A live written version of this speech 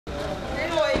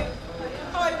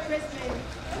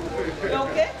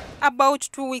Okay. About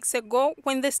 2 weeks ago,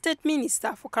 when the State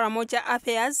Minister for Karamoja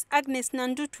Affairs, Agnes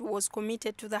Nandutu, was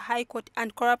committed to the High Court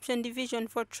Anti-Corruption Division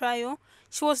for trial,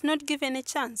 she was not given a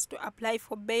chance to apply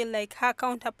for bail like her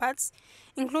counterparts,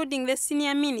 including the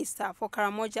Senior Minister for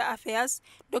Karamoja Affairs,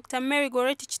 Dr. Mary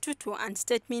Goretich Tutu, and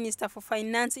State Minister for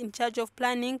Finance in charge of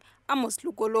planning, Amos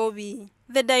Lugolobi.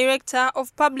 The Director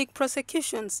of Public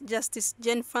Prosecutions, Justice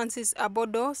Jane Francis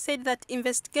Abodo, said that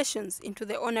investigations into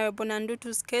the Honorable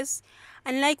Nandutu's case,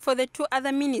 unlike for the two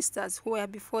other ministers who were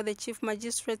before the Chief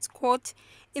Magistrate's Court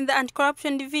in the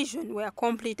Anti-Corruption Division, were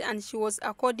complete, and she was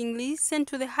accordingly sent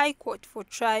to the High Court for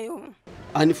trial.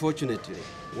 Unfortunately,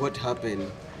 what happened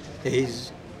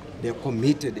is they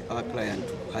committed our client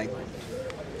to High Court.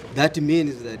 That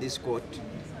means that this court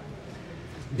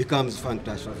becomes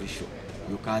functus official.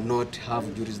 You cannot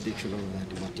have jurisdiction on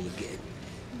that matter again.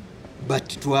 But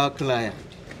to our client,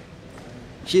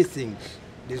 she thinks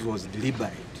this was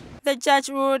deliberate. The judge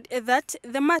ruled that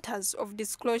the matters of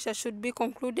disclosure should be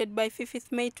concluded by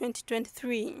 5th May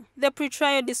 2023. The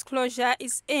pretrial disclosure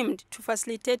is aimed to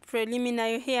facilitate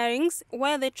preliminary hearings,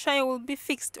 while the trial will be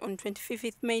fixed on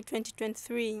 25th May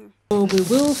 2023. So we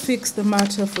will fix the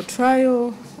matter for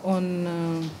trial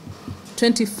on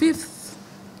 25th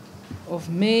of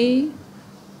May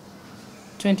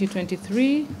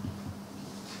 2023.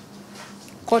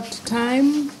 Court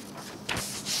time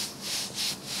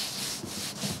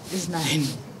is 9.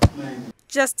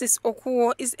 Justice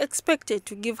Okuwo is expected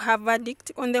to give her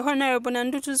verdict on the Honorable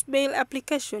Nandutu's bail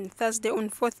application Thursday on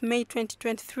 4th May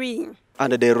 2023.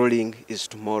 And the ruling is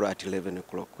tomorrow at 11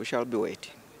 o'clock. We shall be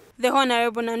waiting. The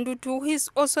Honorable Nandutu, who is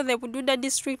also the Bududa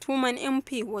District Woman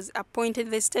MP, was appointed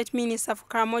the State Minister for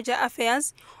Karamoja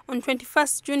Affairs on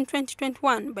 21st June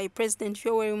 2021 by President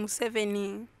Yoweri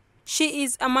Museveni. She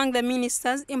is among the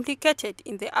ministers implicated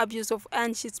in the abuse of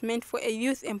iron sheets meant for a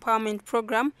youth empowerment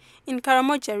program in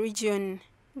Karamoja region.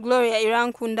 Gloria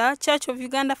Irankunda, Church of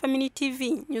Uganda Family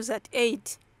TV, News at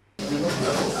 8.